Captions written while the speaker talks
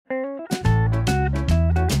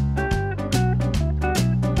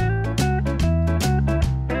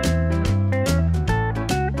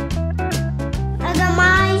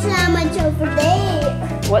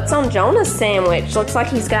What's on Jonah's sandwich? Looks like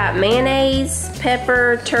he's got mayonnaise,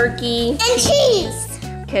 pepper, turkey, and cheese,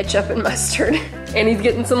 ketchup and mustard. And he's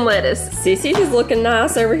getting some lettuce. Sissy's is looking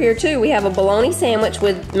nice over here too. We have a bologna sandwich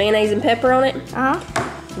with mayonnaise and pepper on it.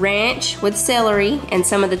 Ranch with celery and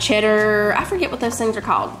some of the cheddar, I forget what those things are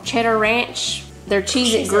called. Cheddar ranch. They're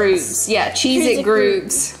Cheez-It grooves. Yeah, Cheez-It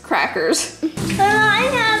grooves crackers. Can I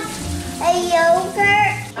have a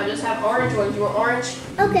yogurt? I just have orange ones. You want orange?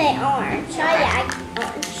 Okay, orange. I like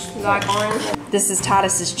orange. You like orange? This is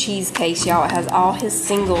Titus's cheese case, y'all. It has all his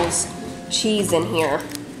singles cheese in here.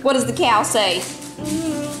 What does the cow say?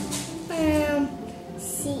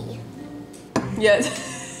 C.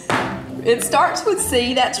 Yes. It starts with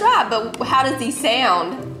C, that's right, but how does he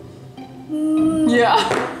sound? Yeah.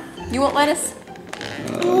 You want lettuce?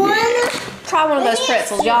 Try one of those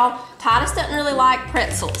pretzels, y'all. Titus doesn't really like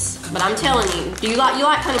pretzels, but I'm telling you, you like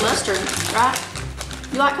honey mustard, right?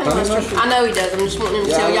 You like honey mustard? I know he does. I'm just wanting him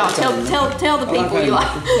to tell y'all. Tell the people you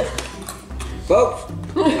like. Folks,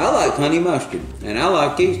 I like honey mustard, and I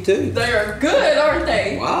like these too. They are good, aren't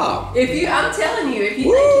they? Wow. I'm telling you, if you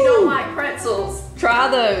think you don't like pretzels, try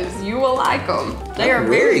those. You will like them. They are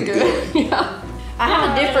very good. Yeah. I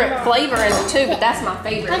have a different flavor in them too, but that's my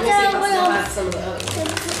favorite. Let me see if I still have some of the other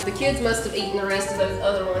ones. The kids must have eaten the rest of those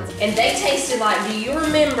other ones. And they tasted like, do you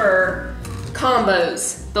remember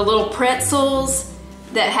combos? The little pretzels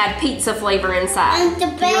that had pizza flavor inside. Do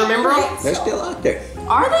you remember them? They're still out there.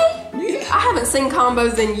 Are they? Yeah. I haven't seen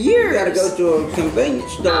combos in years. You gotta go to a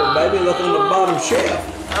convenience store, baby. Look on the bottom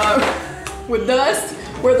shelf. With dust?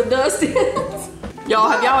 Where the dust is? Y'all,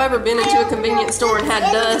 have y'all ever been into a convenience store and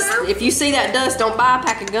had dust? If you see that dust, don't buy a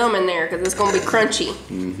pack of gum in there because it's gonna be crunchy.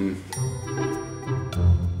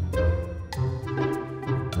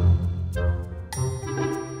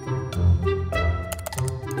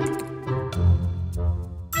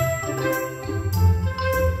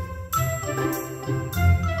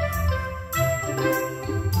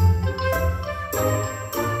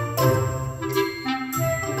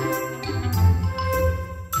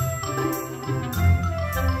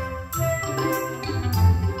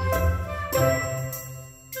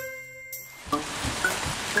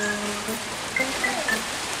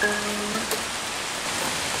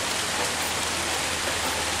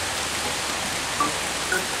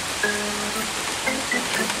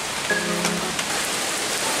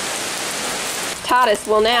 Titus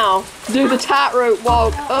will now do the tightrope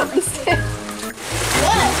walk up the stairs.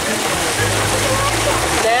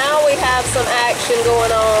 Now we have some action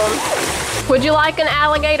going on. Would you like an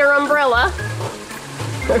alligator umbrella?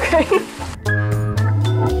 Okay.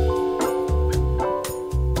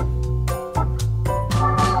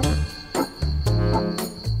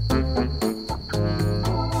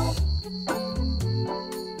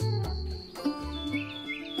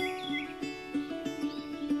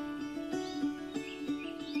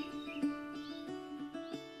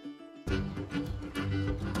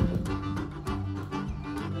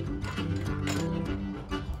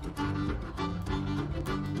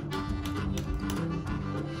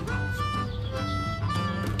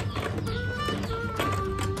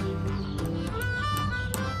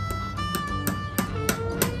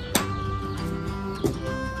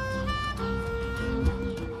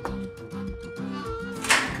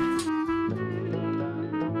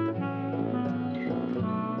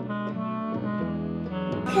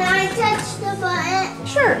 Can I touch the button?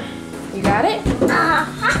 Sure. You got it?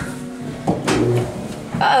 Uh-huh.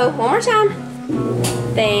 Uh-oh, one more time.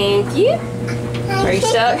 Thank you. Are you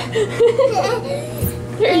stuck?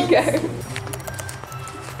 There you go.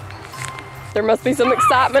 There must be some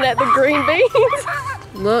excitement at the green beans.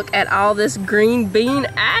 Look at all this green bean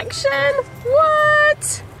action.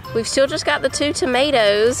 What? We've still just got the 2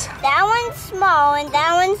 tomatoes. That one's small and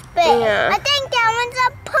that one's big. Yeah. I think that one's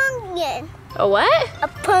a pumpkin. A what? A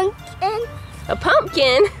pumpkin. A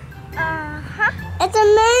pumpkin? Uh-huh. It's a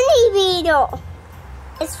mini beetle.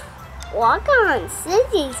 It's walk on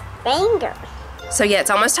Sissy's finger. So yeah, it's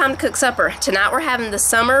almost time to cook supper. Tonight we're having the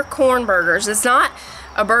summer corn burgers. It's not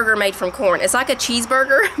a burger made from corn. It's like a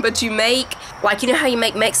cheeseburger, but you make, like, you know how you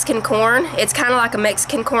make Mexican corn? It's kind of like a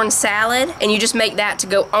Mexican corn salad, and you just make that to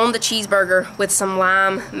go on the cheeseburger with some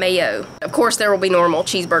lime mayo. Of course, there will be normal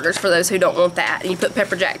cheeseburgers for those who don't want that, and you put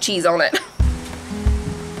Pepperjack cheese on it.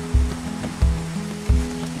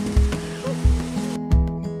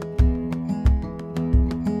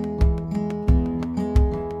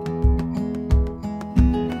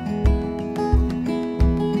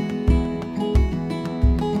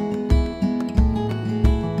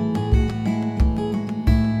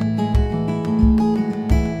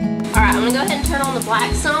 Alright, I'm gonna go ahead and turn on the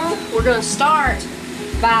black zone. We're gonna start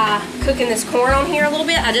by cooking this corn on here a little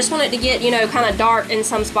bit. I just want it to get, you know, kind of dark in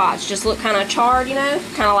some spots. Just look kind of charred, you know,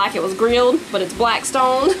 kind of like it was grilled, but it's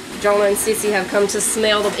Blackstoned. Jonah and Sissy have come to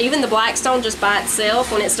smell even the Blackstone just by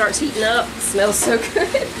itself when it starts heating up. It smells so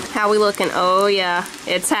good. How we looking? Oh yeah,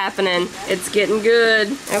 it's happening. It's getting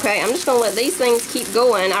good. Okay, I'm just gonna let these things keep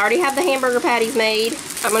going. I already have the hamburger patties made.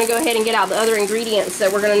 I'm gonna go ahead and get out the other ingredients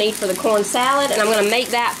that we're gonna need for the corn salad, and I'm gonna make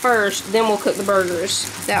that first, then we'll cook the burgers.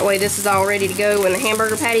 That way this is all ready to go when the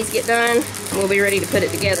hamburger patties get done, and we'll be ready to put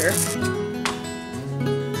it together.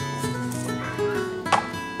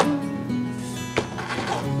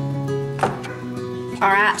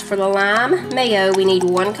 Alright, for the lime mayo, we need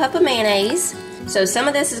 1 cup of mayonnaise. So some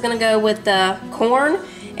of this is going to go with the corn,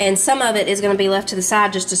 and some of it is going to be left to the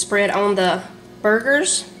side just to spread on the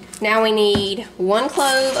burgers. Now we need 1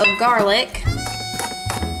 clove of garlic.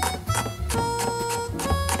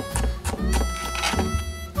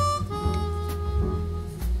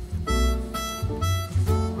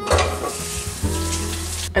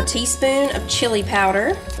 A teaspoon of chili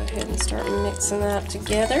powder. Go ahead and start mixing that up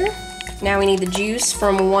together. Now we need the juice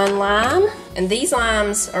from 1 lime, and these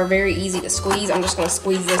limes are very easy to squeeze. I'm just going to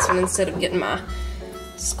squeeze this one instead of getting my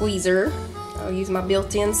squeezer. I'll use my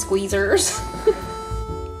built-in squeezers.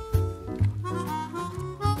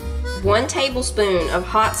 1 tablespoon of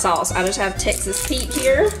hot sauce. I just have Texas Pete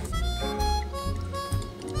here.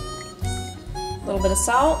 A little bit of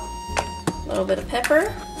salt, a little bit of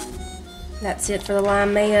pepper. That's it for the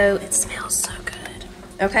lime mayo. It smells so good.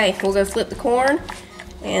 Okay, we'll go flip the corn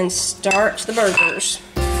and start the burgers.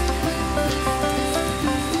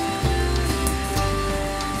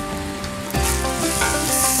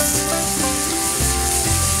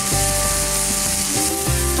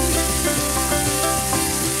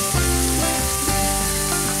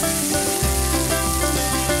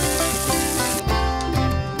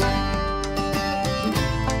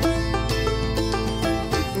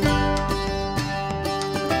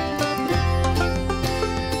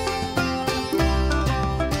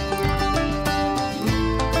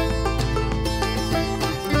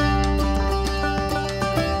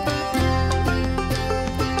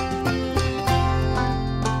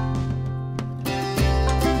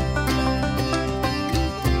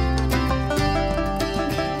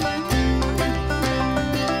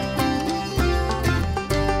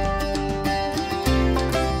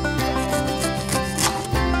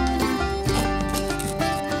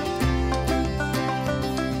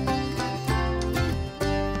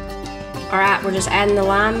 Alright, we're just adding the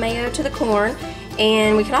lime mayo to the corn,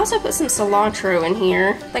 and we can also put some cilantro in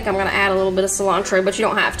here. I think I'm going to add a little bit of cilantro, but you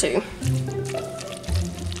don't have to.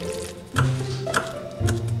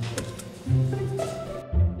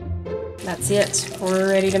 That's it. We're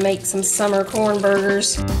ready to make some summer corn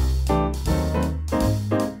burgers.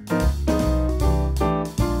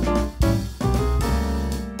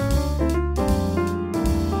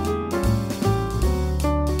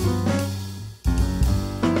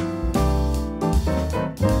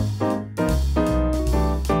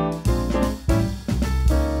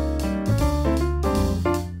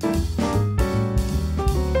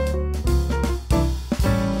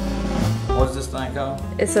 What's this thing called?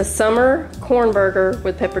 It's a summer corn burger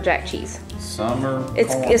with Pepperjack cheese. Summer corn.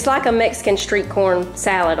 It's like a Mexican street corn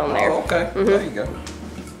salad on there. Oh, okay. There you go.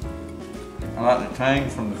 I like the tang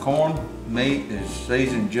from the corn. Meat is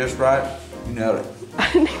seasoned just right. You know it.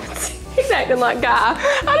 I didn't even see. He's acting like Guy.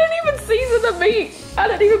 I didn't even season the meat. I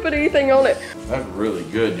didn't even put anything on it. That's really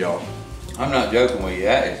good, y'all. I'm not joking with you.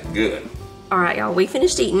 That is good. All right, y'all, we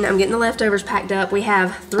finished eating. I'm getting the leftovers packed up. We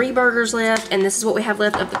have 3 burgers left, and this is what we have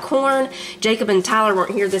left of the corn. Jacob and Tyler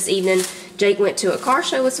weren't here this evening. Jake went to a car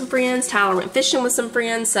show with some friends. Tyler went fishing with some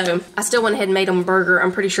friends, so I still went ahead and made them a burger.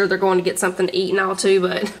 I'm pretty sure they're going to get something to eat and all too,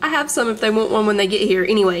 but I have some if they want one when they get here.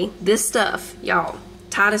 Anyway, this stuff, y'all,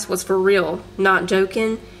 Titus was for real, not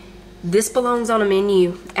joking. This belongs on a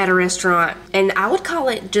menu at a restaurant, and I would call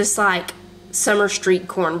it just like summer street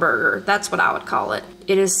corn burger. That's what I would call it.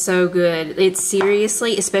 It is so good. It's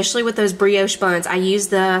seriously, especially with those brioche buns. I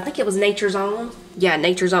used I think it was Nature's Own. Yeah,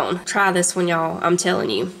 Nature's Own. Try this one, y'all. I'm telling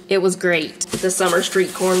you. It was great. The summer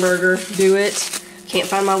street corn burger. Do it. Can't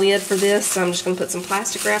find my lid for this, so I'm just gonna put some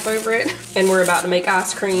plastic wrap over it. And we're about to make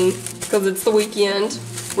ice cream because it's the weekend.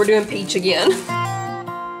 We're doing peach again.